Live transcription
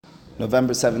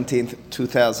November 17th,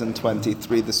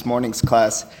 2023. This morning's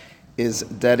class is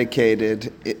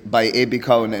dedicated by Abi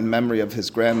Cohen in memory of his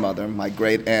grandmother, my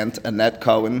great aunt Annette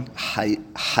Cohen,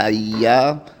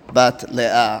 Haya Bat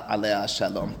Leah Alea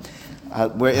Shalom.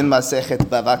 We're in Masechet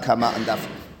Bava Kama and Daf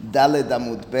Daled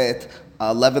Amud Bet,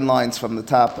 11 lines from the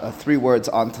top, 3 words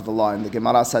onto the line. The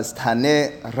Gemara says,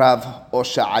 Tane Rav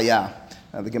Osha'aya.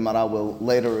 The Gemara will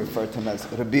later refer to him as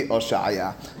Rabbi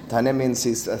Osha'aya. Tane means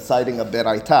he's citing a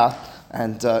beraita,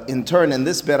 and in turn, in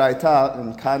this beraita,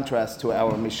 in contrast to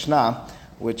our Mishnah,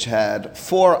 which had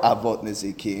 4 avot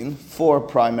nizikin, 4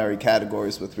 primary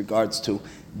categories with regards to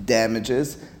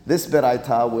damages, this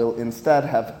beraita will instead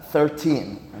have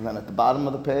 13. And then at the bottom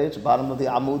of the page, bottom of the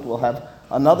amud, we'll have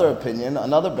another opinion,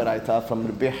 another beraita from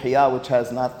Rabbi Hiya, which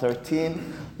has not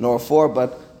 13 nor 4,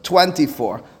 but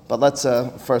 24. But let's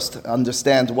first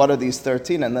understand what are these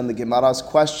 13, and then the Gemara's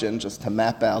question, just to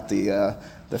map out the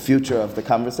future of the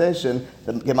conversation.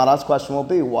 The Gemara's question will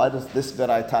be, why does this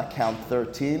beraita count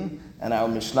 13 and our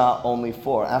Mishnah only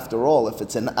 4? After all, if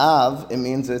it's an Av, it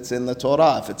means it's in the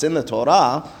Torah. If it's in the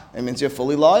Torah, it means you're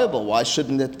fully liable. Why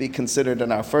shouldn't it be considered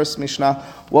in our first Mishnah?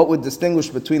 What would distinguish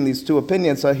between these two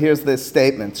opinions? So here's this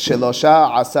statement.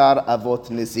 Shelosha asar avot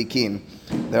nizikin.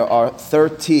 There are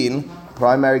 13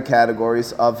 primary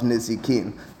categories of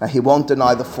nizikin. Now he won't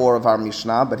deny the 4 of our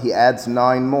Mishnah, but he adds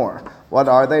 9 more. What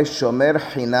are they? Shomer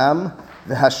Hinam,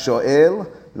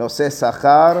 V'hashoel, Noseh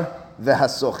Sachar,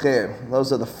 V'hasocher.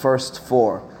 Those are the first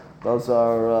 4. Those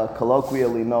are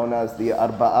colloquially known as the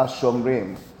Arba'a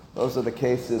Shomrim. Those are the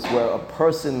cases where a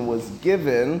person was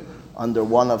given, under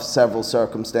one of several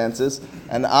circumstances,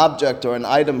 an object or an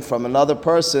item from another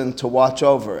person to watch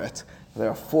over it. There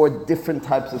are 4 different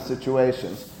types of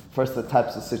situations. First, the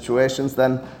types of situations,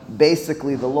 then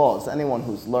basically the laws. Anyone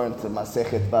who's learned the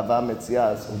Masechet Bava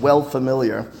Metzia is well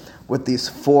familiar with these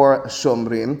 4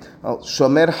 shomrim. Well,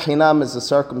 shomer hinam is a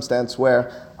circumstance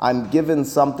where I'm given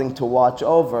something to watch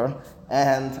over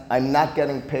and I'm not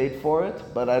getting paid for it,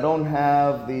 but I don't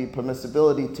have the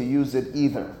permissibility to use it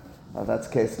either. That's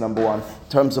case number 1. In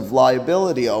terms of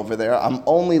liability over there, I'm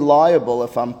only liable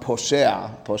if I'm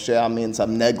poshea. Poshea means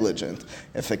I'm negligent.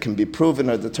 If it can be proven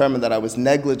or determined that I was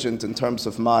negligent in terms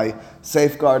of my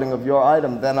safeguarding of your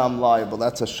item, then I'm liable.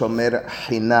 That's a shomer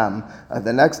hinam.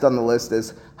 The next on the list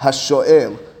is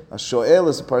hashoel. A shoel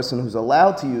is a person who's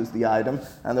allowed to use the item,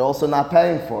 and they're also not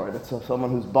paying for it. It's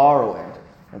someone who's borrowing.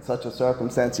 In such a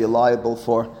circumstance, you're liable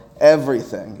for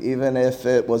everything, even if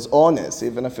it was honest,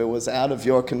 even if it was out of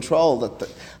your control, that the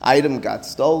item got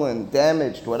stolen,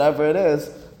 damaged, whatever it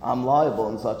is, I'm liable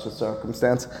in such a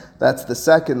circumstance. That's the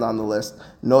second on the list.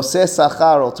 Noseh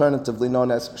Sachar, alternatively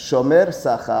known as Shomer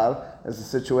Sachar, is a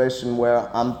situation where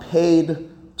I'm paid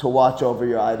to watch over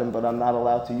your item, but I'm not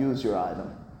allowed to use your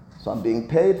item. So I'm being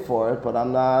paid for it, but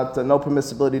I'm not, no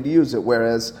permissibility to use it.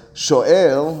 Whereas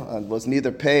Shoel was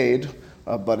neither paid,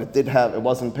 but it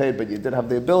wasn't paid, but you did have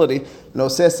the ability.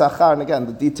 Noseh Sachar, and again,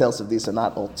 the details of these are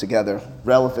not altogether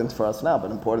relevant for us now,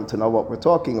 but important to know what we're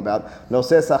talking about.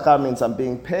 Noseh Sachar means I'm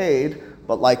being paid,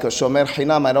 but like a Shomer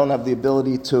Hinam, I don't have the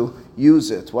ability to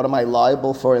use it. What am I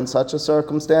liable for in such a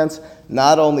circumstance?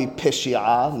 Not only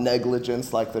Pishia,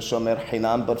 negligence like the Shomer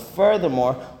Hinam, but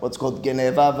furthermore, what's called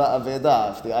Geneva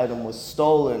Va'aveda, if the item was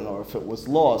stolen or if it was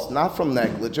lost, not from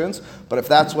negligence, but if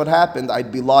that's what happened,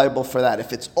 I'd be liable for that.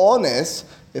 If it's honest,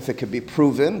 if it could be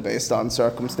proven based on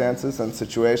circumstances and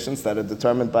situations that are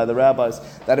determined by the rabbis,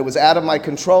 that it was out of my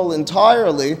control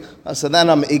entirely, so then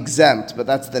I'm exempt. But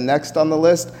that's the next on the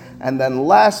list. And then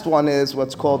last one is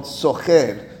what's called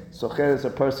socher. Socher is a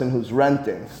person who's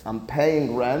renting. I'm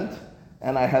paying rent,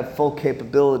 and I have full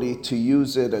capability to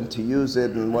use it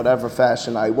in whatever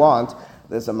fashion I want.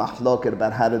 There's a mahloket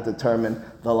about how to determine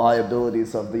the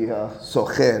liabilities of the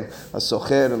socher. A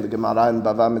socher in the Gemara in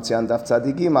Bava Mitzian Daf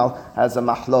Tzadi Gimal has a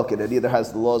mahloket. It either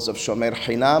has the laws of shomer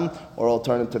hinam or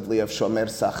alternatively of shomer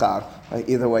sachar.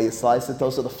 Either way you slice it,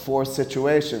 those are the 4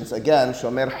 situations. Again,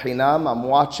 shomer hinam, I'm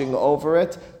watching over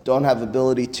it, don't have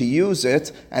ability to use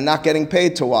it, and not getting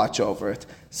paid to watch over it.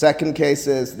 Second case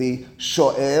is the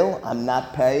shoel, I'm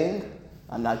not paying.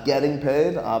 I'm not getting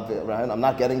paid, right? I'm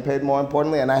not getting paid, more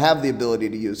importantly, and I have the ability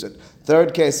to use it.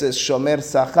 Third case is shomer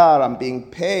sachar, I'm being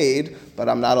paid, but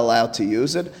I'm not allowed to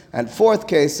use it. And fourth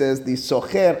case is the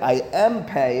socher, I am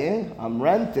paying, I'm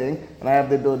renting, and I have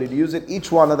the ability to use it.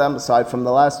 Each one of them, aside from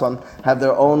the last one, have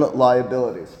their own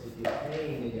liabilities. If you're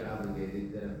paying and you're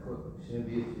obligated, then of course, shouldn't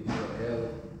be shoel,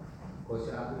 of course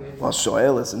you're obligated? Well,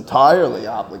 shoel is entirely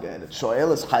obligated.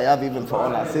 Shoel is chayav even for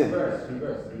onasim. Reverse.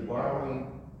 You're borrowing.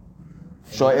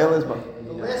 Shoel is...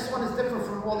 The last one is different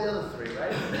from all the other 3,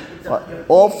 right? Well,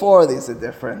 all four of these are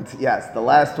different. Yes, the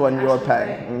last one you're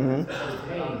paying.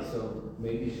 Paying, so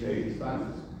maybe you should be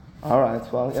responsible. All right,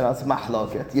 well, it's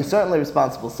mahloket. You're certainly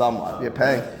responsible somewhat. You're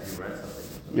paying.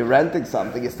 You're renting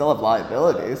something. You still have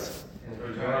liabilities. If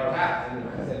you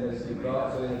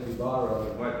borrow,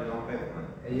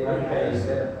 and you don't pay,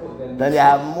 Then you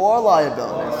have more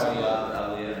liabilities.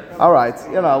 All right,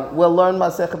 we'll learn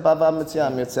Masechet Bava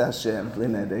Mitziyam Yitzeh Hashem.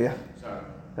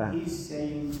 Sorry. He's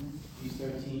saying he's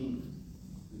 13.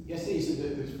 Yesterday he said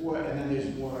that there's 4, and then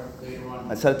there's more later on.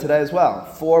 I said it today as well.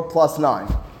 4 plus 9.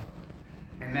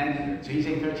 And then, so he's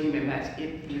saying 13, and that's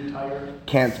it, the entire?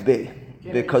 Can't be.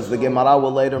 Because the Gemara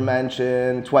will later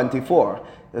mention 24.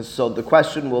 So the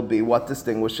question will be, what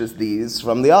distinguishes these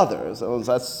from the others? So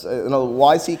that's,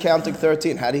 why is he counting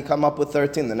 13? How did he come up with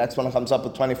 13? The next one comes up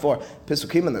with 24.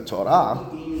 Pisukim in the Torah.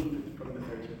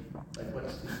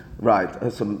 Right,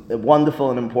 it's a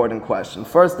wonderful and important question.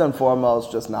 First and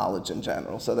foremost, just knowledge in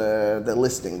general. So they're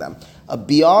listing them.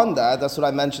 Beyond that, that's what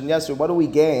I mentioned yesterday. What do we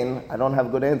gain? I don't have a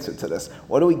good answer to this.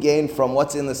 What do we gain from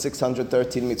what's in the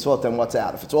 613 mitzvot and what's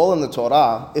out? If it's all in the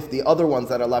Torah, if the other ones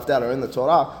that are left out are in the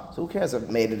Torah, so who cares if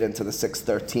it made it into the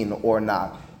 613 or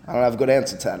not? I don't have a good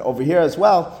answer to that. Over here as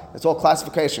well, it's all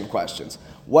classification questions.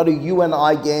 What do you and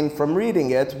I gain from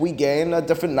reading it? We gain a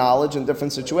different knowledge in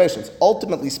different situations.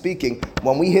 Ultimately speaking,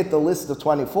 when we hit the list of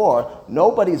 24,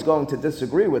 nobody's going to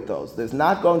disagree with those. There's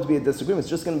not going to be a disagreement. It's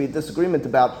just going to be a disagreement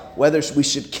about whether we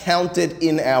should count it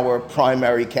in our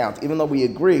primary count, even though we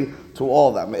agree to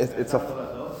all of them.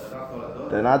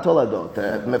 They're not toladot.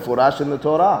 They're mefurash in the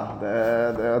Torah.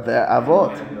 They're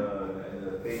avot.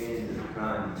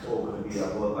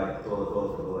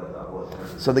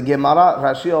 So the Gemara,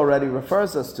 Rashi already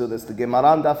refers us to this. The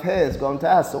Gemara in Daf He is going to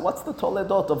ask, so what's the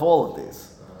toledot of all of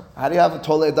these? How do you have a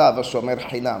toledah of a shomer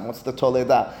hinam? What's the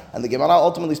toledah? And the Gemara,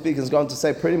 ultimately speaking, is going to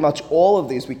say pretty much all of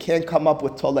these, we can't come up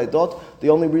with toledot.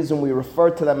 The only reason we refer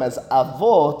to them as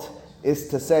avot is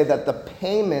to say that the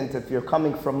payment, if you're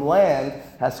coming from land,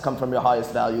 has to come from your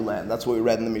highest value land. That's what we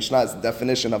read in the Mishnah as the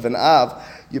definition of an av.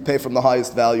 You pay from the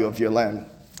highest value of your land,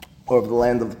 or of the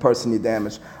land of the person you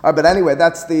damaged. All right, but anyway,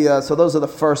 that's so those are the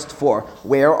first 4.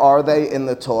 Where are they in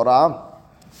the Torah?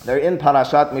 They're in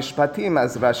Parashat Mishpatim,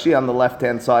 as Rashi on the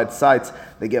left-hand side cites.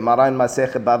 The Gemara in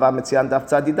Masechet Bava Mitzian Daf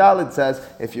Tzadi Daled says,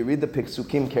 if you read the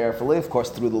Psukim carefully, of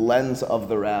course through the lens of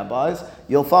the rabbis,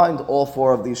 you'll find all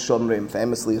 4 of these Shomrim.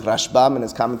 Famously, Rashbam in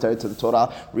his commentary to the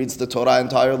Torah reads the Torah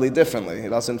entirely differently. He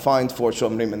doesn't find 4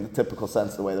 Shomrim in the typical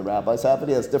sense, the way the rabbis have it.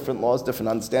 He has different laws, different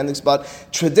understandings, but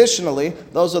traditionally,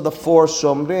 those are the 4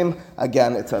 Shomrim.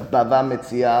 Again, it's a Bava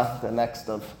Mitzia, the next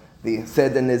of the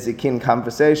Seder Nizikin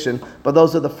conversation, but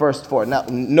those are the first 4. Now,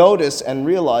 notice and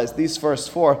realize these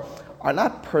first 4 are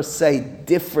not per se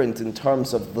different in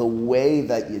terms of the way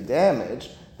that you damage.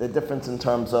 They're different in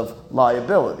terms of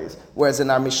liabilities. Whereas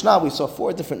in our Mishnah, we saw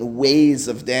 4 different ways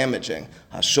of damaging.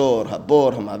 Hashor,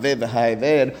 Habor, Hamaveh,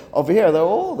 V'ha'ever. Over here, they're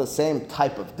all the same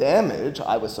type of damage.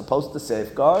 I was supposed to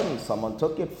safeguard, and someone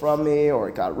took it from me, or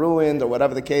it got ruined, or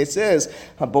whatever the case is.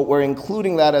 But we're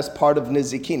including that as part of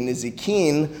Nizikin.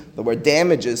 Nizikin, the word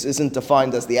damages, isn't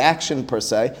defined as the action per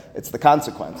se. It's the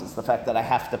consequence. It's the fact that I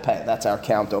have to pay. That's our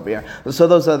count over here. So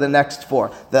those are the next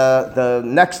 4. The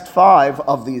next 5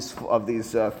 of these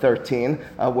 13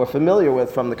 we're familiar with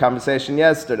from the conversation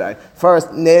yesterday.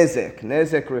 First, nezik.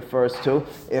 Nezik refers to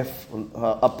if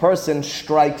a person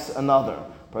strikes another.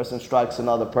 Person strikes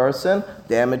another person,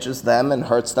 damages them and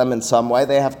hurts them in some way,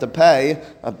 they have to pay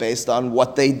based on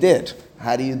what they did.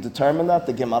 How do you determine that?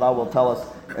 The Gemara will tell us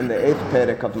in the 8th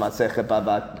perek of Masechet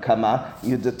Bava Kama.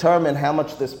 You determine how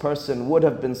much this person would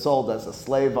have been sold as a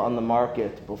slave on the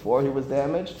market before he was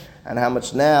damaged, and how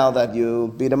much now that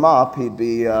you beat him up, he'd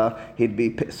be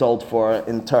sold for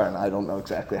in turn. I don't know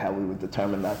exactly how we would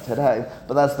determine that today,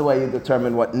 but that's the way you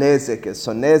determine what nezik is.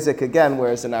 So nezik, again,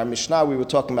 whereas in our Mishnah we were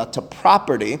talking about to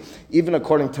property, even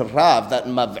according to Rav, that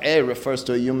mav'eh refers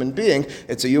to a human being.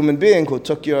 It's a human being who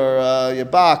took your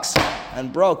box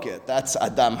and broke it. That's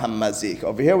Adam Hamazik.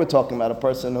 Over here we're talking about a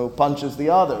person who punches the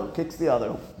other, who kicks the other,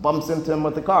 who bumps into him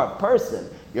with the car. Person.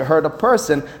 You hurt a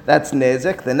person, that's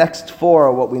nezik. The next 4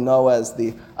 are what we know as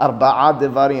the Arba'a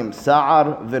Devarim,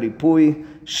 Sa'ar, Veripui,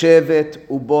 Shevet,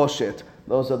 Uboshet.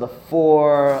 Those are the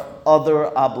 4 other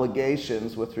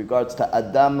obligations with regards to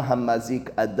Adam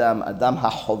Hamazik Adam, Adam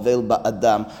HaHovel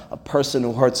Ba'Adam. A person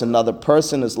who hurts another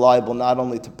person is liable not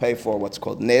only to pay for what's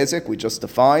called nezik, we just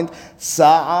defined.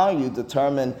 Sa'a, you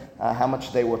determine how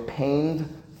much they were pained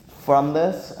from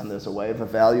this, and there's a way of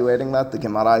evaluating that. The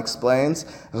Gemara explains.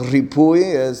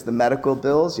 Ripui is the medical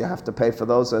bills. You have to pay for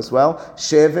those as well.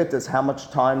 Shevet is how much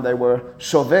time they were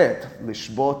shovet.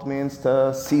 Lishbot means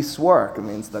to cease work. It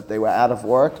means that they were out of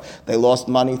work. They lost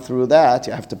money through that.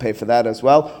 You have to pay for that as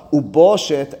well.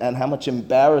 Uboshet, and how much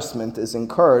embarrassment is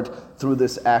incurred through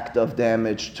this act of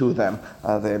damage to them.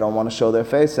 They don't want to show their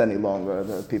face any longer.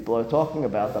 The people are talking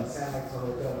about them.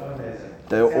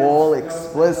 They're all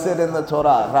explicit in the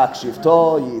Torah. Rak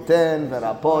shivto, yiten,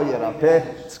 verapo,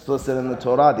 yerapeh. Explicit in the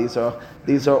Torah.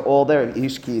 These are all there.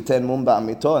 Ish ki yiten mum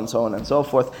ba'amito, and so on and so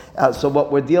forth. So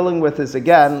what we're dealing with is,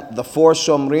 again, the 4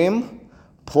 shomrim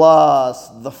plus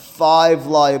the 5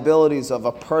 liabilities of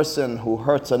a person who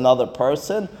hurts another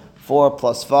person. 4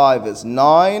 plus 5 is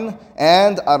 9.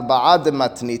 And arba'ah de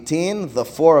matnitin, the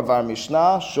 4 of our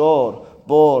Mishnah, shor,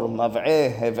 bor,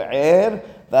 mav'eh, hev'er.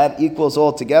 That equals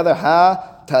altogether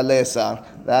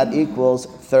ha-talesar. That equals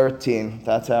 13.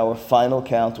 That's our final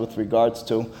count with regards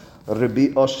to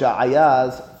Rabbi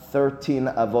Osha'aya's 13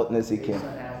 avot nezikim. Based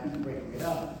on how he's breaking it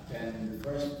up, then the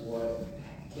first 4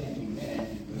 can't be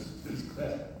managed because he's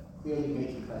clearly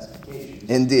making classifications.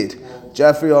 Indeed.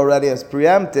 Jeffrey already has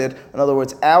preempted. In other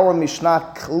words, our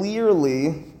Mishnah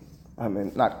clearly...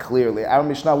 not clearly. Our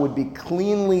Mishnah would be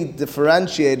cleanly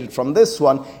differentiated from this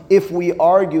one if we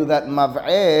argue that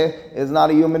Mav'eh is not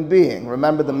a human being.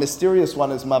 Remember, the mysterious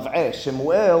one is Mav'eh.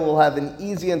 Shemuel will have an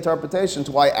easy interpretation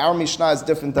to why our Mishnah is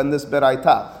different than this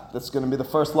Beraita. That's going to be the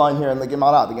first line here in the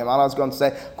Gemara. The Gemara is going to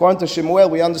say, according to Shemuel,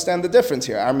 we understand the difference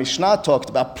here. Our Mishnah talked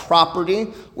about property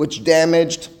which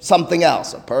damaged something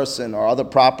else, a person or other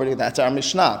property. That's our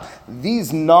Mishnah.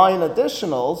 These 9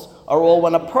 additionals are all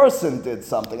when a person did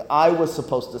something. I was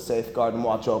supposed to safeguard and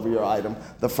watch over your item,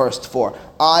 the first 4.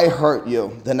 I hurt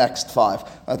you, the next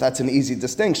 5. That's an easy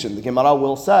distinction. The Gemara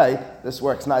will say, this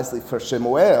works nicely for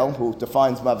Shemuel, who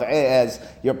defines Mav'eh as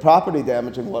your property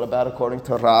damaging. What about according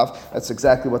to Rav? That's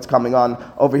exactly what's coming on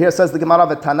over here. It says the Gemara,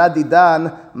 V'tana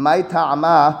didan, mai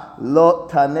ta'ama, lo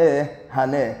taneh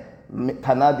haneh.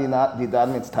 Tana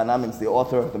Didan means Tana means the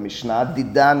author of the Mishnah.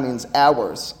 Didan means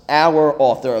ours, our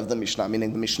author of the Mishnah,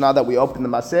 meaning the Mishnah that we open the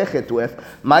Masechet with.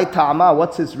 My Ta'ama,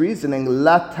 what's his reasoning?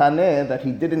 La Taneh, that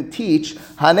he didn't teach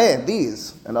Haneh,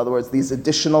 these. In other words, these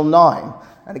additional 9.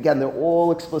 And again, they're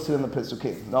all explicit in the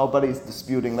Pesukim. Nobody's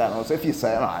disputing that. So if you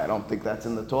say, I don't think that's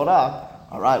in the Torah,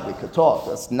 all right, we could talk.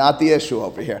 That's not the issue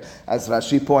over here. As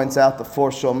Rashi points out, the 4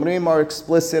 shomrim are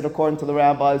explicit according to the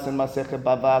rabbis in Masechet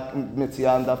Bava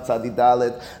Mitzian Daf Tzadi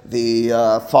Dalet.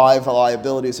 The 5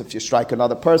 liabilities if you strike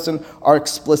another person are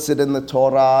explicit in the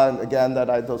Torah. And again,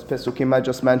 those pesukim I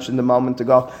just mentioned a moment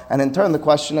ago. And in turn, the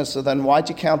question is, so then why'd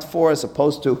you count 4 as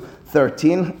opposed to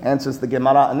 13? Answers the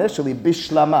Gemara initially,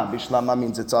 bishlama. Bishlama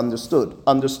means it's understood.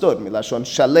 Milashon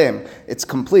shalem. It's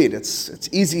complete. It's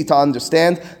easy to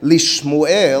understand.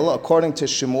 Lishmuel, according to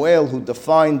Shemuel, who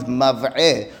defined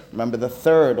mav'eh. Remember the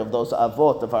 3rd of those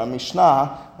avot of our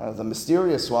Mishnah, the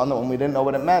mysterious one, the one we didn't know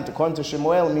what it meant. According to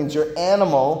Shemuel, it means your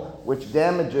animal which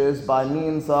damages by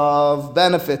means of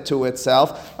benefit to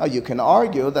itself. Now you can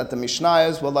argue that the Mishnah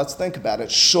is, well, let's think about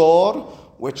it. Shor,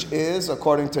 which is,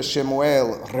 according to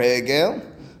Shemuel, regel.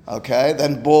 Okay,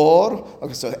 then bor,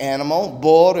 okay, so animal.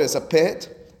 Bor is a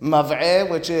pit. Mav'eh,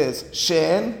 which is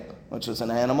shin, which is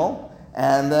an animal.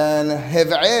 And then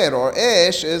hev'er, or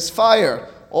ish, is fire.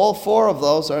 All 4 of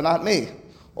those are not me.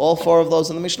 All 4 of those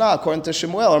in the Mishnah, according to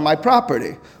Shemuel, are my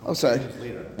property. Oh, sorry.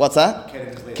 What's that?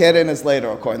 Keren is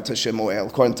later, according to Shemuel,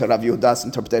 according to Rav Yehuda's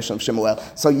interpretation of Shemuel.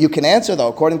 So you can answer, though,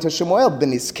 according to Shemuel,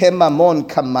 b'niske mamon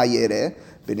kamayere,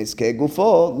 b'niske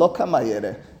gufo lo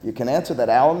kamayere. You can answer that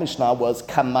our Mishnah was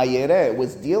kamayere. It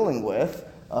was dealing with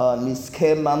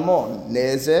niske mamon,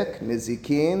 nezek,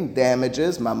 nezikin,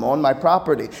 damages, mamon, my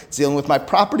property. It's dealing with my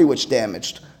property which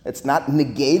damaged. It's not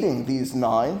negating these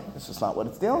 9. It's just not what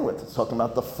it's dealing with. It's talking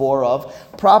about the 4 of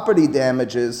property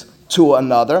damages to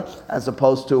another, as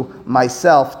opposed to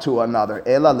myself to another.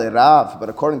 Ela le Rav, but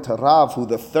according to Rav, who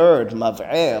the 3rd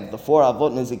mav'eh of the 4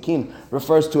 avot nezikin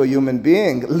refers to a human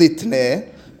being,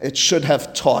 litne, it should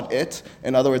have taught it.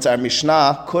 In other words, our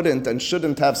Mishnah couldn't and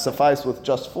shouldn't have sufficed with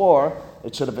just 4.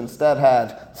 It should have instead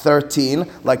had 13,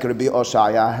 like Rabbi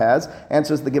Oshaya has.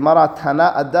 Answers the Gemara,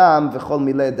 Tana Adam v'chol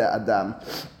mileh de Adam.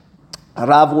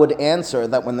 Rav would answer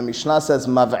that when the Mishnah says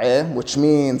mav'eh, which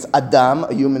means Adam,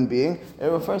 a human being, it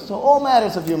refers to all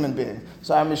matters of human being.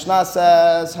 So our Mishnah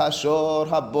says hashor,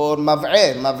 habor,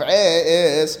 mav'eh.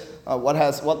 Mav'eh is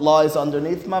what lies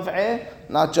underneath mav'eh?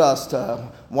 Not just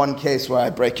one case where I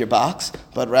break your box,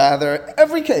 but rather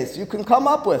every case you can come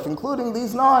up with, including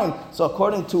these 9. So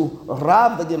according to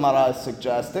Rav, the Gemara is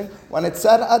suggesting, when it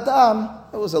said Adam,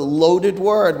 it was a loaded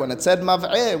word. When it said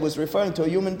mav'eh, it was referring to a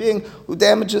human being who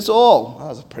damages all. That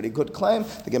was a pretty good claim.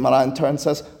 The Gemara in turn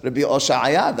says, Rabbi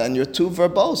Oshaya, then you're too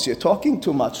verbose. You're talking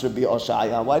too much, Rabbi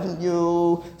Oshaya. Why didn't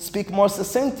you speak more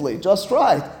succinctly? Just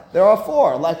right. There are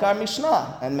 4, like our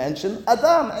Mishnah, and mention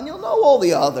Adam, and you'll know all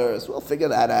the others. We'll figure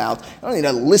that out. You don't need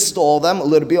to list all of them.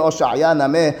 Rabbi Oshaya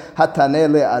nameh hataneh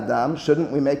le Adam.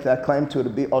 Shouldn't we make that claim to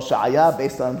Rabbi Oshaya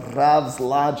based on Rav's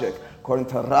logic? According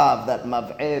to Rav, that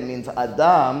mav'eh means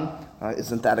Adam.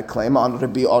 Isn't that a claim on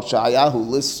Rabbi Oshaya, who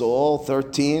lists all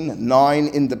 13, 9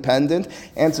 independent?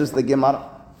 Answers the Gemara.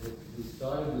 We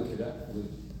started with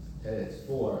it's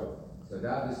 4, so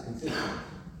Rav is consistent.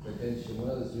 But then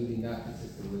Shemuel is really not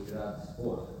consistent with Rav's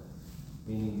 4.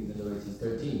 Meaning, in other words, he's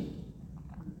 13.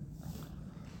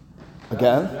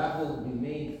 Again? Rav will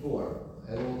remain 4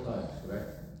 at all times, correct?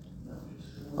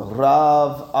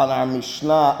 Rav on our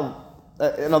Mishnah.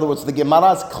 In other words, the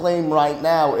Gemara's claim right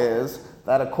now is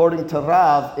that according to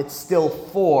Rav, it's still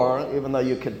 4, even though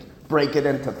you could break it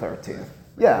into 13.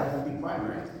 Yeah.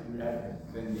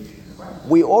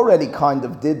 We already kind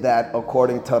of did that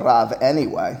according to Rav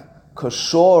anyway.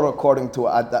 Kashor, according to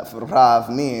Rav,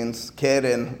 means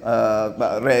keren,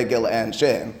 regel, and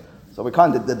shen. So we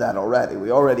kind of did that already. We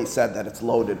already said that it's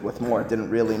loaded with more. It didn't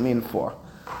really mean 4.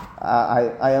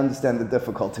 I understand the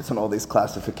difficulties in all these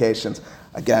classifications.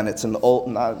 Again, it's an old,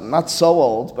 not so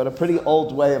old, but a pretty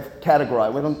old way of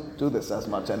categorizing. We don't do this as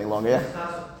much any longer.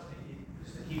 Yeah?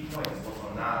 It's the key point is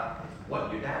also not what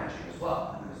you're damaging as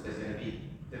well, because there's going to be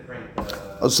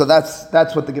different. So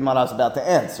that's what the Gemara is about to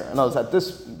answer. In other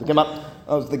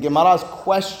words, the Gemara's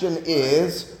question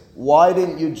is, why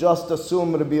didn't you just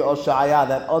assume Rabbi Oshaya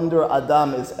that under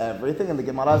Adam is everything? And the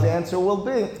Gemara's answer will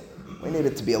be, we need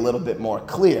it to be a little bit more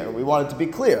clear. We want it to be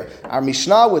clear. Our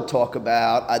Mishnah would talk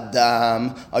about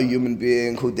Adam, a human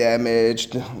being who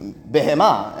damaged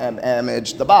Behemah,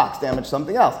 damaged the box, damaged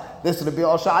something else. This Rabbi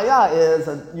Oshaya is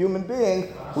a human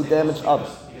being who damaged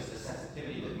others. Because the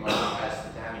sensitivity that money has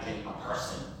to damaging a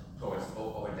person towards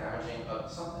over damaging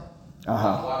something.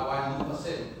 Why move us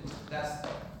in? That's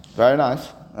very nice.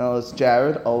 As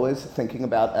Jared, always thinking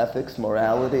about ethics,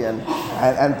 morality,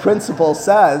 and principle,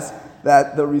 says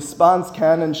that the response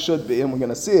can and should be, and we're going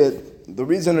to see it, the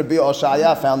reason Rabbi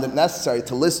Oshaya found it necessary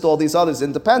to list all these others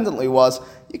independently was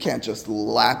you can't just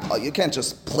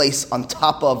place on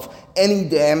top of any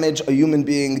damage a human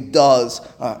being does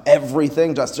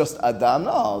everything, just Adam.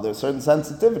 No, there's certain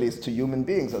sensitivities to human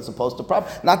beings as opposed to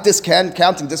property. Not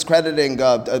discounting, discrediting,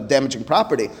 damaging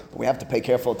property, but we have to pay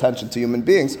careful attention to human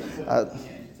beings.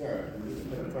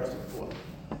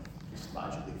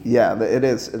 Yeah, it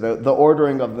is. The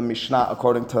ordering of the Mishnah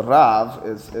according to Rav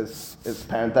is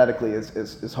parenthetically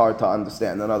is hard to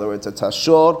understand. In other words, it's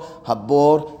Hashor,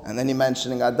 Habor, and then you're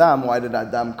mentioning Adam. Why did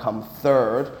Adam come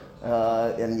third?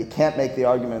 And you can't make the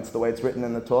arguments the way it's written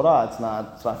in the Torah. It's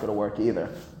not going to work either.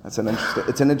 It's an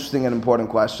interesting and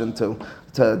important question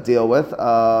to deal with.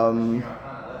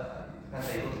 depends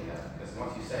how you look at it. Because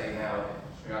once you say now,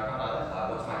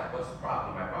 what's the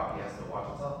property? My property has to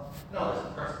watch itself. No, there's a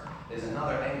person. There's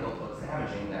another angle to what's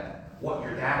damaging that what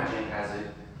you're damaging as it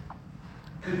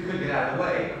could get out of the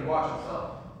way, it could watch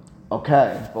itself.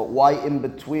 Okay, but why in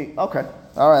between? Okay,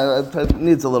 all right, it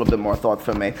needs a little bit more thought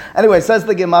from me. Anyway, says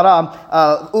the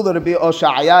Gemara, Ula Rabbi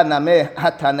Oshaya nameh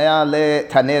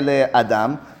taneh le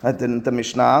Adam. Didn't the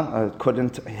Mishnah,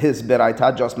 couldn't his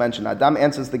Beraita just mention Adam?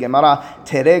 Answers the Gemara,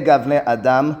 Tere gavne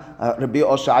Adam, Rabbi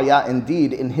Oshaya,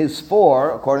 indeed, in his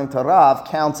 4, according to Rav,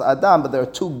 counts Adam, but there are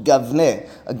 2 gavne.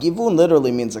 A givun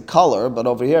literally means a color, but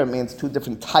over here it means 2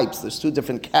 different types. There's 2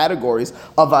 different categories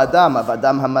of Adam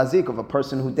hamazik, of a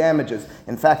person who damages.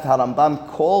 In fact, Harambam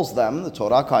calls them, the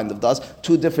Torah kind of does,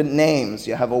 2 different names.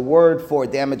 You have a word for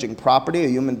damaging property, a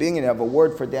human being, and you have a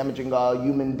word for damaging a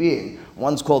human being.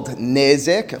 One's called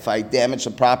nezek, if I damage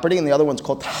the property, and the other one's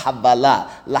called habala,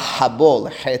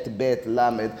 lahabol, het bet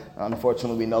lamed.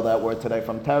 Unfortunately, we know that word today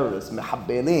from terrorists.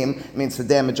 Mehabbelim means to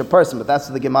damage a person, but that's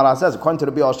what the Gemara says. According to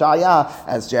Rabbi Oshaya,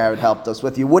 as Jared helped us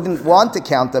with, you wouldn't want to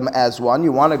count them as one.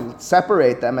 You want to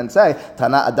separate them and say,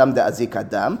 Tana Adam de Azik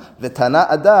Adam, Vitana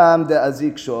Adam de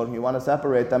Azik Shor. You want to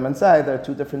separate them and say there are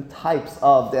 2 different types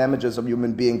of damages a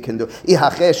human being can do.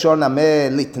 Ihache shor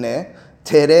name litne.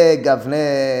 Tere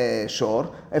gavne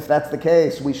shor. If that's the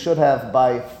case, we should have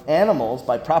by animals,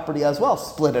 by property as well,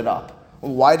 split it up.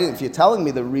 If you're telling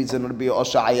me the reason would be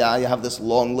Oshaya, you have this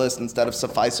long list instead of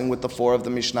sufficing with the 4 of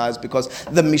the Mishnah, is because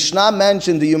the Mishnah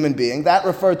mentioned a human being. That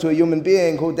referred to a human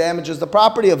being who damages the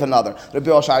property of another.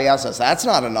 Rabbi Oshaya says, that's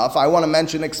not enough. I want to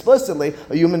mention explicitly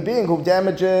a human being who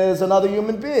damages another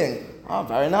human being. Oh,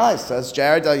 very nice. Says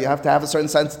Jared, you have to have a certain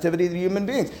sensitivity to human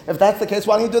beings. If that's the case,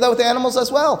 why don't you do that with the animals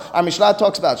as well? Our Mishnah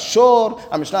talks about shor.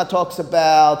 Our Mishnah talks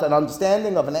about an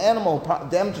understanding of an animal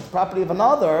damages the property of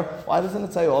another. Why doesn't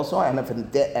it say also, and if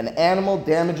an animal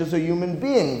damages a human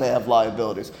being, they have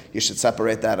liabilities? You should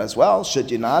separate that as well, should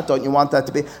you not? Don't you want that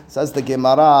to be? Says the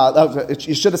Gemara,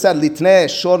 you should have said, litneh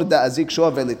shor da'azik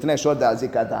shor ve'litneh shor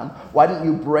da'azik adam. Why didn't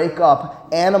you break up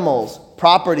animals,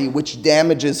 property which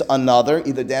damages another,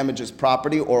 either damages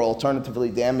property or alternatively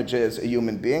damages a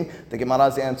human being? The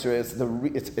Gemara's answer is,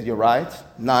 you're right,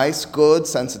 nice, good,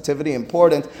 sensitivity,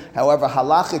 important. However,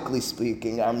 halachically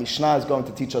speaking, our Mishnah is going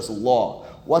to teach us law.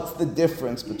 What's the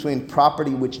difference between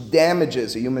property which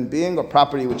damages a human being or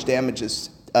property which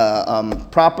damages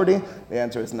property? The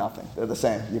answer is nothing. They're the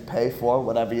same. You pay for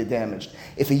whatever you damaged.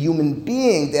 If a human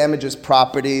being damages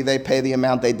property, they pay the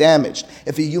amount they damaged.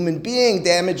 If a human being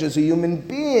damages a human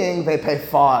being, they pay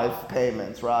 5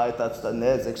 payments, right? That's the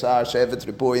nezik, shar, shevet,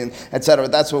 ribuyin, etc.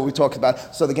 That's what we talked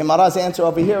about. So the Gemara's answer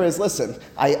over here is, listen,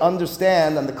 I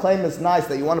understand, and the claim is nice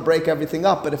that you want to break everything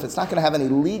up, but if it's not going to have any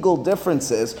legal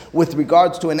differences with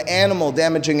regards to an animal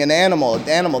damaging an animal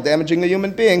damaging a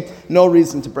human being, no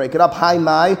reason to break it up. Hi,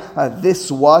 my,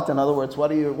 this what? In other words,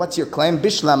 what's your claim?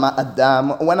 Bishlama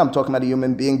adam. When I'm talking about a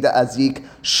human being, da'azik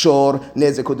shor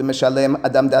nezekud mishalem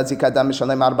adam da'azik adam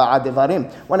mishalem arba'a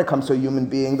devarim. When it comes to a human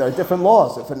being, there are different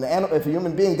laws. If a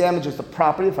human being damages the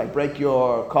property, if I break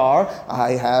your car,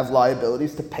 I have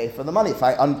liabilities to pay for the money. If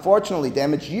I unfortunately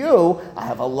damage you, I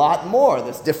have a lot more.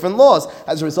 There's different laws.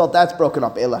 As a result, that's broken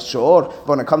up. Ela shor. But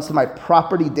when it comes to my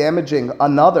property damaging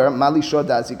another, mali shor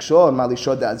da'azik shor, mali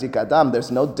shor da'azik adam, there's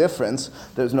no difference.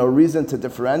 There's no reason to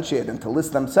differentiate and to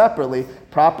list them separately.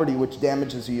 Property which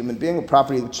damages a human being or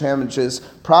property which damages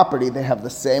property, they have the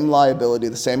same liability,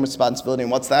 the same responsibility.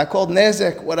 And what's that called?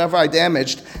 Nezek. Whatever I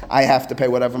damaged, I have to pay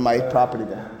whatever my property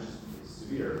damaged.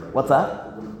 What's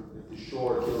that? If the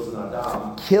shore kills an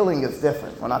adam, killing is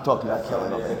different. We're not talking about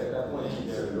killing.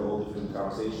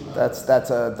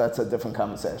 That's a different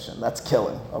conversation. That's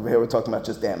killing. Over here we're talking about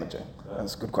just damaging.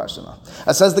 That's a good question.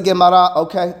 It says the Gemara,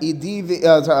 okay,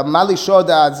 mali shor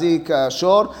da'azik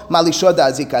shor, mali shor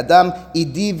da'azik adam,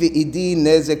 idi v'idi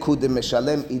nezeku de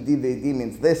meshalem, idi v'idi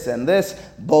means this and this,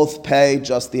 both pay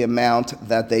just the amount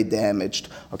that they damaged.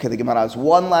 Okay, the Gemara has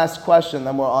one last question,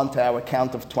 then we're on to our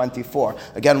count of 24.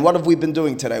 Again, what have we been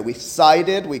doing today? We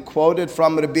quoted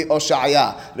from Rabbi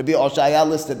Oshaya. Rabbi Oshaya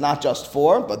listed not just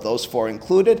 4, but those 4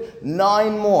 included,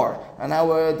 9 more. And now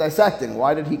we're dissecting.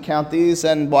 Why did he count these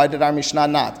and why did our Mishnah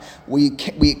not? We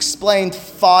explained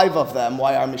 5 of them,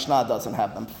 why our Mishnah doesn't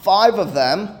have them. 5 of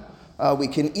them, we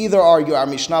can either argue our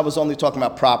Mishnah was only talking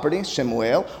about property,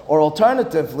 Shemuel, or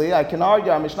alternatively, I can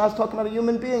argue our Mishnah is talking about a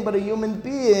human being, but a human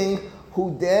being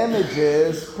who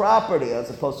damages property, as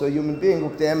opposed to a human being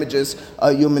who damages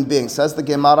a human being. Says the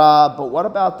Gemara, but what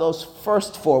about those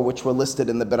first 4 which were listed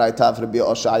in the Beraita of Rabbi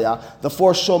Oshaya? The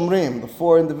 4 shomrim, the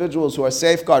 4 individuals who are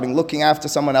safeguarding, looking after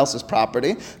someone else's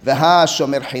property. V'ha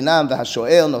shomer hinam, v'ha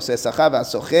shoel, noseh sacha, v'ha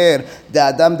socher,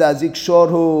 da'adam da'azik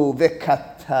shorhu,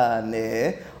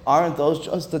 v'katane. Aren't those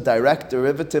just the direct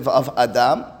derivative of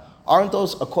Adam? Aren't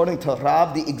those, according to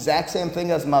Rab, the exact same thing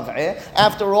as Mav'eh?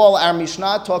 After all, our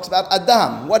Mishnah talks about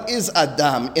Adam. What is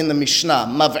Adam in the Mishnah?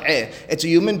 Mav'eh. It's a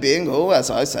human being who,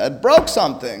 as I said, broke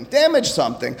something, damaged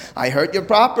something. I hurt your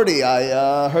property,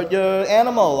 I hurt your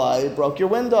animal, I broke your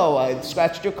window, I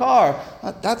scratched your car.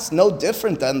 That's no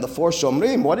different than the 4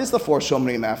 shomrim. What is the 4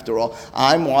 shomrim after all?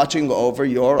 I'm watching over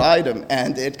your item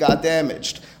and it got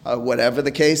damaged. Whatever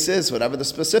the case is, whatever the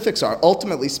specifics are,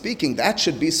 ultimately speaking, that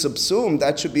should be subsumed,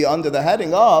 that should be under the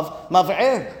heading of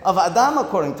Mav'eh, of Adam,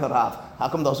 according to Rav. How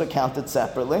come those are counted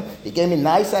separately? He gave me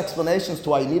nice explanations to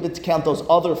why you needed to count those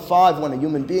other 5 when a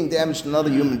human being damaged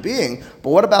another human being. But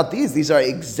what about these? These are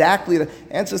exactly the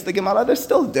answers to the Gemara. There's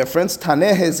still a difference.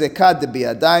 Taneh hezekah de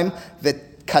biyadayim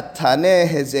v'kataneh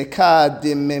hezekah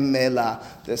de memela.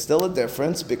 There's still a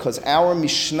difference because our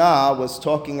Mishnah was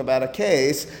talking about a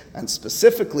case, and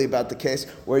specifically about the case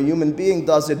where a human being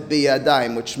does it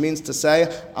biyadayim, which means to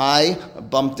say, I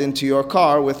bumped into your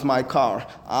car with my car.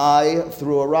 I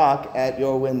threw a rock at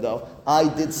your window. I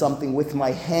did something with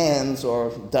my hands,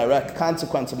 or direct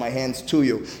consequence of my hands to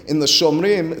you. In the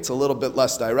Shomrim, it's a little bit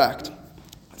less direct.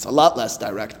 It's a lot less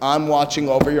direct. I'm watching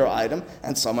over your item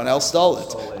and someone else stole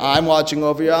it. I'm watching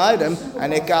over your item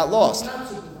and it got lost.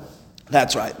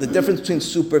 That's right. The difference between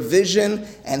supervision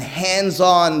and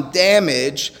hands-on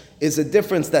damage is a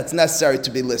difference that's necessary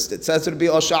to be listed. Says to be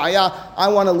Oshaya, I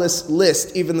want to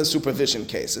list even the supervision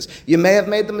cases. You may have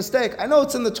made the mistake. I know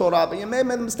it's in the Torah, but you may have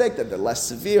made the mistake that they're less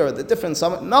severe or they're different.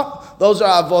 No, those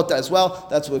are avot as well.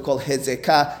 That's what we call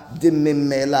hezekah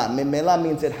dimimela. Mimela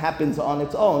means it happens on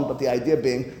its own, but the idea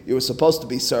being you were supposed to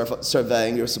be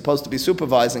surveying, you were supposed to be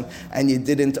supervising, and you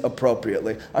didn't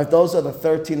appropriately. Those are the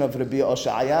 13 of Rabbi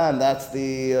Oshaya, and that's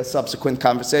the subsequent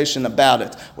conversation about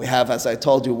it. We have, as I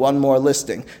told you, one more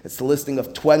listing. It's the listing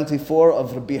of 24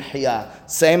 of Rabbi Hiya.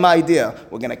 Same idea.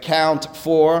 We're going to count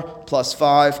 4 plus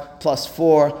 5 plus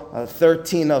 4,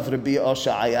 13 of Rabbi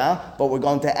Oshaya, but we're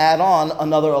going to add on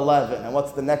another 11. And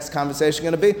what's the next conversation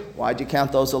going to be? Why'd you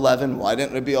count those 11? Why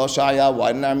didn't Rabbi Oshaya?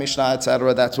 Why didn't our Mishnah,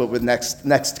 etc.? That's what we're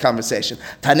next conversation.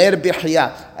 Tanei Rabbi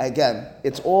Hiya. Again,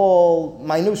 it's all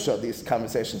minutia, these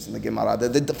conversations in the Gemara.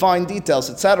 They define details,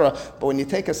 etc. But when you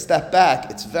take a step back,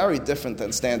 it's very different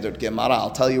than standard Gemara. I'll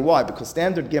tell you why. Because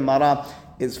standard Gemara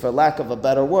is, for lack of a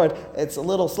better word, it's a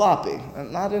little sloppy.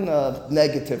 And not in a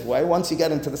negative way. Once you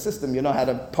get into the system, you know how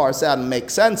to parse out and make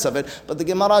sense of it. But the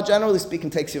Gemara, generally speaking,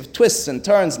 takes you twists and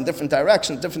turns in different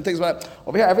directions, different things.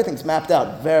 Over here, everything's mapped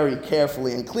out very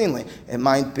carefully and cleanly. It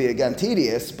might be, again,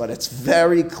 tedious, but it's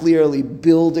very clearly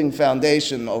building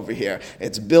foundation over here.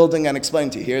 It's building and explaining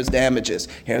to you. Here's damages.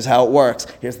 Here's how it works.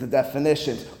 Here's the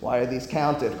definitions. Why are these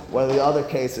counted? What are the other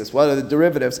cases? What are the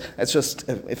derivatives? It's just,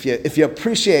 if you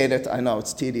appreciate it, I know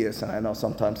it's tedious, and I know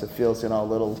sometimes it feels, a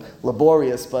little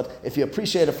laborious, but if you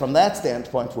appreciate it from that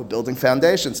standpoint, we're building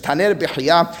foundations. Tanei Rabbi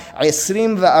Hiya,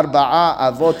 24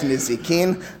 avot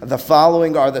nizikin. The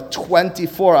following are the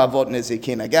 24 avot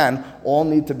nizikin. Again, all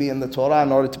need to be in the Torah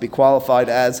in order to be qualified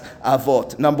as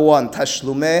avot. Number 1,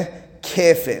 tashlumei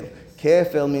kefil.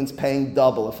 Kefil means paying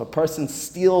double. If a person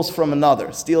steals from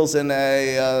another, steals in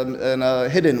a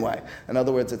hidden way. In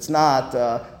other words, it's not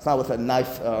with a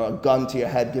knife or a gun to your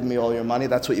head, give me all your money.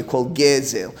 That's what you call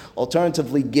gezel.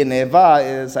 Alternatively, gineva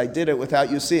is I did it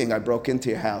without you seeing. I broke into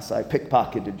your house. I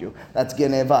pickpocketed you. That's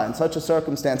gineva. In such a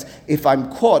circumstance, if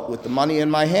I'm caught with the money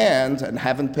in my hand and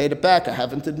haven't paid it back, I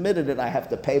haven't admitted it, I have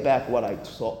to pay back what I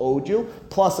owed you,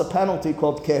 plus a penalty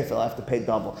called kefil. I have to pay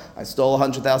double. I stole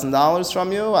 $100,000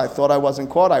 from you. I thought I wasn't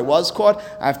caught. I was caught.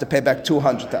 I have to pay back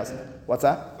 $200,000. What's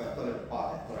that?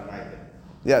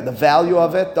 Yeah, the value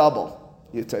of it, double.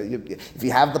 If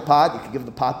you have the pot, you can give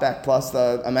the pot back plus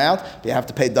the amount, but you have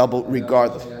to pay double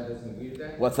regardless.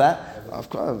 What's that? Of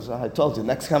course, I told you.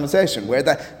 Next conversation.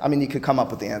 You could come up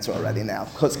with the answer already now.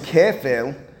 Because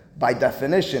kefil, by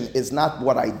definition, is not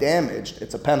what I damaged.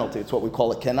 It's a penalty. It's what we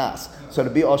call a kenas. So to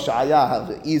be Oshaya, have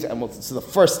the easy, and it's the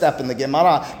first step in the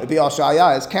Gemara. To be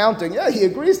Oshaya is counting. Yeah, he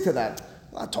agrees to that.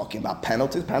 I'm not talking about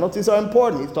penalties. Penalties are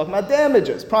important. He's talking about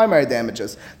damages, primary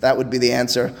damages. That would be the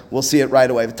answer. We'll see it right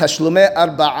away. Tashlumei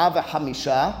arba'a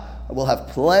v'hamisha. We'll have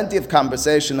plenty of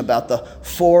conversation about the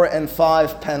 4 and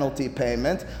 5 penalty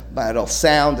payment, but it'll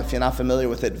sound, if you're not familiar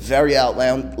with it, very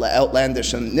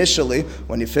outlandish initially.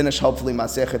 When you finish, hopefully,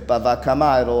 Masechet Bava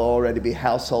Kama, it'll already be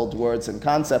household words and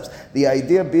concepts. The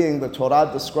idea being, the Torah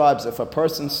describes if a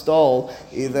person stole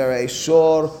either a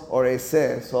shor or a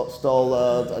seh, stole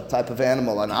a type of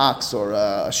animal, an ox or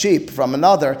a sheep from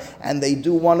another, and they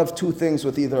do one of two things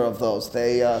with either of those.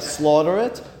 They slaughter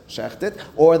it, shecht it,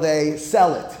 or they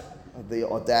sell it. The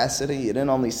audacity, you didn't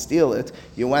only steal it,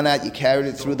 you went out, you carried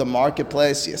it through the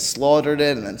marketplace, you slaughtered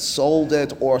it and then sold it.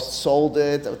 The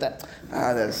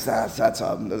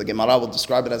Gemara will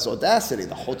describe it as audacity,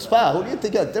 the chutzpah. Who do you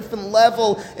think at a different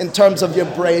level in terms of your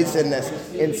brazenness?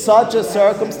 In such a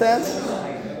circumstance,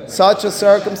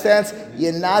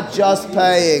 you're not just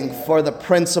paying for the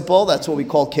principal, that's what we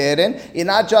call keren. You're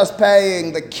not just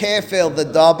paying the kefil, the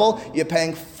double, you're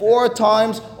paying 4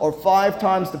 times or 5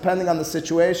 times, depending on the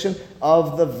situation,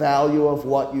 of the value of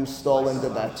what you stole into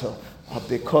that too.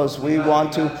 Because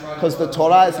the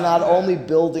Torah is not only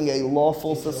building a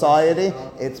lawful society,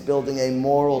 it's building a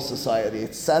moral society.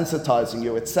 It's sensitizing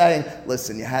you. It's saying,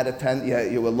 listen, you had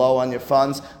you were low on your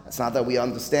funds. It's not that we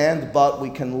understand, but we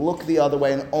can look the other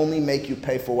way and only make you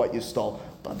pay for what you stole.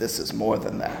 But this is more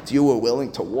than that. You were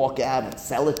willing to walk out and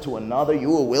sell it to another.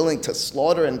 You were willing to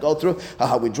slaughter and go through.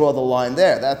 We draw the line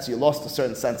there. You lost a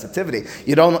certain sensitivity.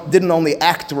 You didn't only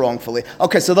act wrongfully.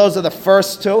 Okay, so those are the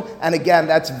first 2. And again,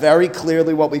 that's very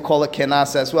clearly what we call a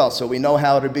kenas as well. So we know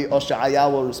how Rabbi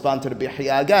Oshaya will respond to Rabbi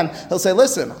Hiya again. He'll say,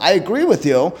 listen, I agree with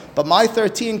you, but my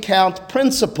 13 count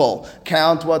principle,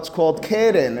 count what's called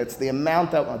keren. It's the amount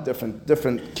that,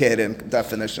 different keren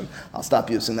definition. I'll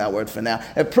stop using that word for now.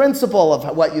 A principle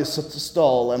of what you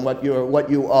stole and what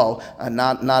you owe, and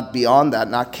not beyond that,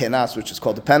 not kenas, which is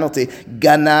called the penalty.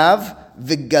 Ganav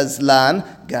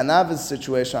Vigazlan. Ganav is a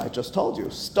situation I just told you,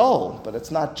 stole. But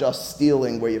it's not just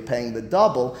stealing where you're paying the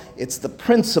double. It's the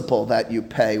principal that you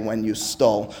pay when you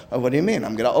stole. What do you mean?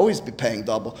 I'm going to always be paying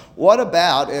double. What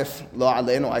about if, lo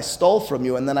aleinu, I stole from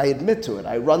you and then I admit to it?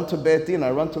 I run to Beit Din,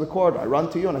 I run to the court, I run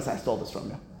to you and I say, I stole this from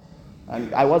you.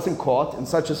 And I wasn't caught. In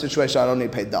such a situation, I don't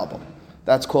need to pay double.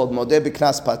 That's called modeh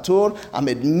b'knas patur. I'm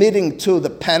admitting to the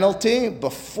penalty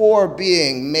before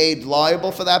being made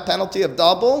liable for that penalty of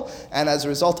double, and as a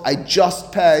result, I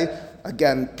just pay.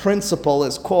 Again, principal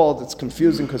is called, it's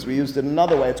confusing because we used it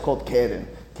another way, it's called keren.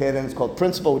 Keren is called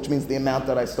principal, which means the amount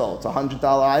that I stole. It's a $100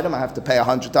 item, I have to pay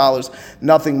 $100,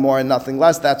 nothing more and nothing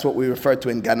less. That's what we refer to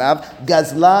in Ganav.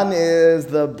 Gazlan is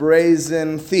the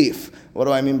brazen thief. What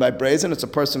do I mean by brazen? It's a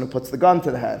person who puts the gun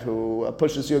to the head, who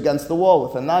pushes you against the wall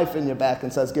with a knife in your back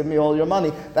and says, give me all your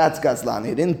money. That's Gazlan.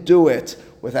 He didn't do it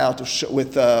without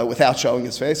showing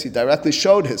his face. He directly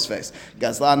showed his face.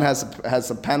 Gazlan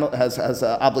has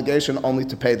an obligation only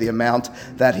to pay the amount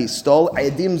that he stole.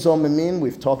 Eidim Zomimin,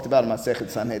 we've talked about Masechet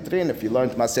Sanhedrin. If you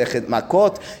learned Masechet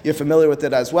Makot, you're familiar with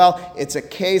it as well. It's a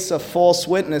case of false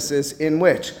witnesses in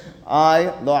which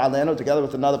I, lo aleno, together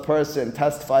with another person,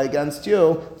 testify against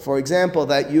you, for example,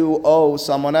 that you owe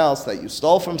someone else, that you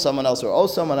stole from someone else, or owe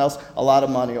someone else a lot of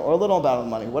money, or a little amount of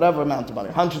money, whatever amount of money,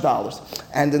 $100.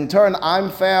 And in turn, I'm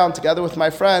found, together with my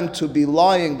friend, to be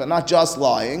lying, but not just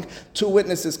lying. Two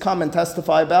witnesses come and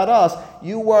testify about us.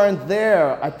 You weren't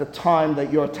there at the time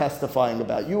that you're testifying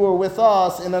about. You were with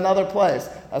us in another place.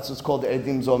 That's what's called the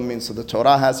Eidim Zomin. So the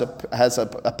Torah has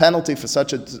a penalty for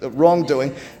such a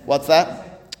wrongdoing. What's that?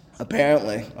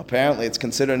 Apparently, it's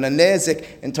considered a nezik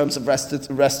in terms of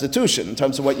restitution, in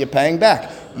terms of what you're paying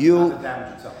back.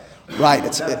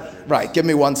 Right. Give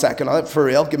me 1 second on it, for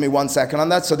real. Give me 1 second on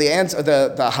that. So the answer,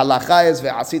 the halacha is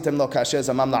ve'asitem lo kasher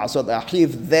zamam la'asot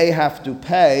le'achiv. They have to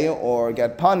pay or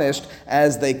get punished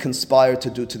as they conspire to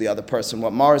do to the other person.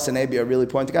 What Morris and Abi are really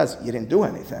pointing out is you didn't do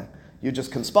anything. You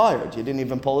just conspired. You didn't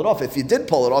even pull it off. If you did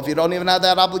pull it off, you don't even have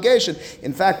that obligation.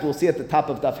 In fact, we'll see at the top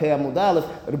of Daf Hei Amud Aleph,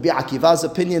 Rabbi Akiva's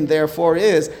opinion, therefore,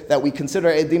 is that we consider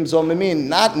Edim Zomimin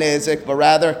not nezik, but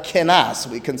rather kenas.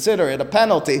 We consider it a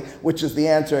penalty, which is the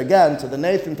answer, again, to the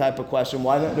Nathan type of question.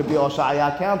 Why didn't Rabbi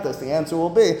Oshaya count this? The answer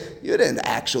will be, you didn't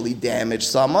actually damage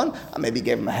someone. Maybe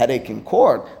gave them a headache in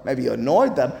court. Maybe you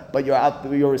annoyed them, but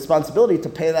your responsibility to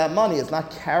pay that money is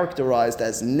not characterized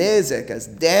as nezik, as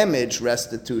damage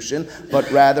restitution,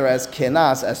 but rather as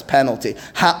kenas, as penalty.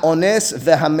 Ha-ones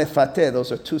veha-mefateh,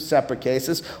 those are two separate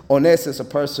cases. Ones is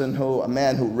a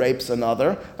man who rapes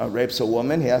rapes a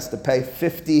woman. He has to pay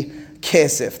 50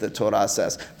 kesef, the Torah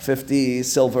says, 50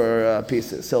 silver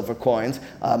pieces, silver coins.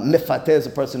 Mifateh is a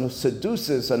person who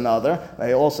seduces another.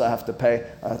 They also have to pay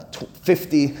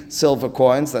 50 silver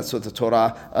coins. That's what the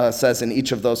Torah says in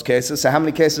each of those cases. So how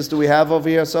many cases do we have over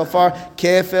here so far?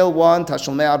 Kefil 1,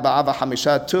 Tashulmei Arba'a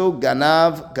v'Hamisha 2,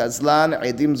 Ganav, Gazlan,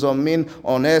 Eidim Zomin,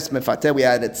 Ones, Mifateh. We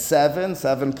added 7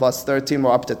 plus 13,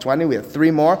 we're up to 20. We have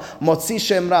 3 more. Motzi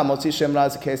Shemra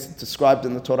is a case described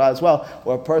in the Torah as well,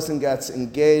 where a person gets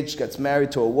engaged, gets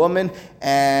married to a woman,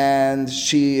 and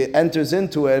she enters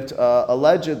into it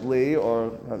allegedly, or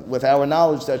with our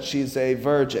knowledge, that she's a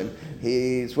virgin.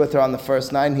 He's with her on the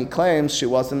first night, and he claims she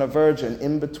wasn't a virgin.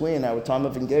 In between our time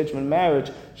of engagement and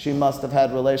marriage, she must have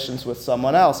had relations with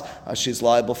someone else. She's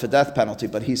liable for death penalty,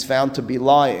 but he's found to be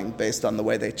lying based on the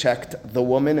way they checked the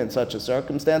woman in such a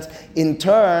circumstance. In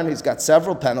turn, he's got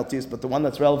several penalties, but the one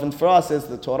that's relevant for us is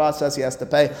the Torah says he has to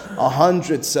pay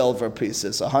 100 silver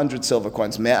pieces, 100 silver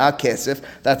coins. Me'ah kesef,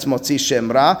 that's motzi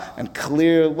shemra, and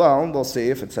we'll see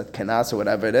if it's at kenas or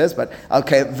whatever it is, but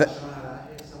okay.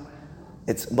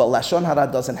 Lashon hara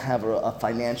doesn't have a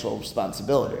financial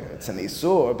responsibility. It's an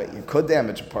isur, but you could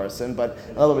damage a person. But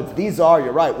in other words,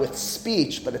 you're right, with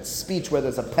speech, but it's speech where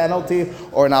there's a penalty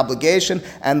or an obligation.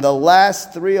 And the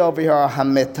last 3 over here are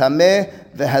hametameh,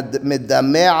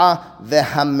 v'hamidame'a,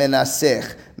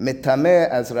 v'hamenasech. Mitameh,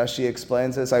 as Rashi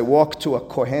explains, is I walk to a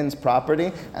Kohen's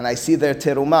property and I see their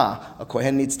terumah. A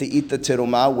Kohen needs to eat the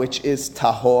terumah, which is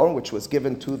tahor, which was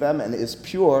given to them and is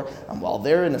pure, and while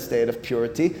they're in a state of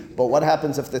purity. But what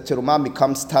happens if the terumah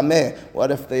becomes tameh?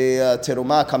 What if the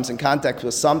terumah comes in contact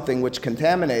with something which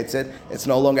contaminates it? It's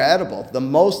no longer edible. The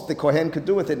most the Kohen could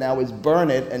do with it now is burn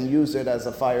it and use it as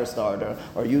a fire starter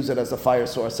or use it as a fire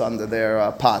source under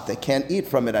their pot. They can't eat eat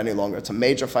from it any longer. It's a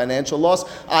major financial loss.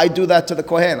 I do that to the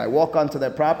Kohen. I walk onto their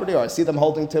property, or I see them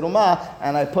holding terumah,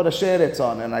 and I put a sheretz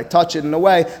on, and I touch it in a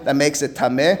way that makes it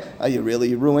tameh.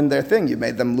 You ruined their thing. You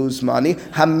made them lose money.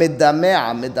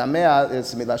 Midamea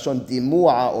is milashon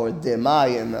dimua or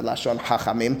demai in lashon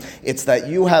hachamim. It's that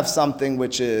you have something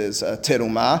which is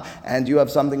terumah, and you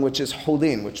have something which is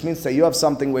hulin, which means that you have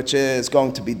something which is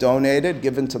going to be donated,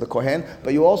 given to the Kohen,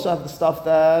 but you also have the stuff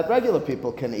that regular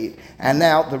people can eat. And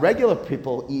now the regular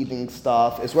people eating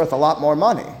stuff is worth a lot more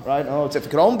money, right? In other words, if it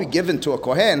could only be given to a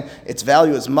Kohen, its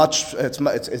value is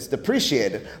it's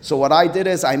depreciated. So what I did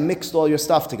is I mixed all your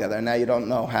stuff together, and now you don't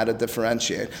know how to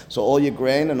differentiate. So all your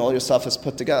grain and all your stuff is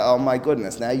put together. Oh my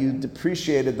goodness, now you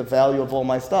depreciated the value of all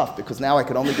my stuff, because now I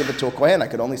could only give it to a Kohen, I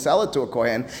could only sell it to a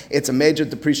Kohen. It's a major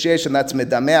depreciation. That's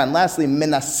midameh. And lastly,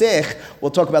 menasech.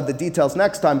 We'll talk about the details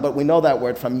next time, but we know that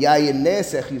word from yayin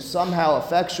nesech. You somehow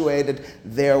effectuated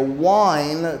their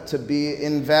wine to be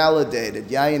invalidated.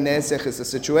 Yayin nesech is a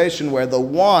situation where the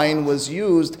wine was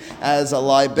used as a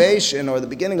libation, or the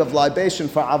beginning of libation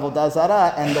for avodah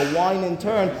zarah, and the wine in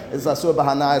turn is asur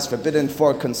b'hana, is forbidden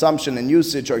for consumption and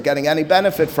usage or getting any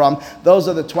benefit from. Those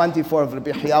are the 24 of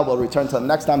Rabbi Hiya. We'll return to them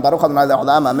next time. Baruch Adonai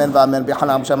le'olam. Amen v'amen.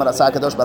 B'Hanam Shem Rasah Kadosh.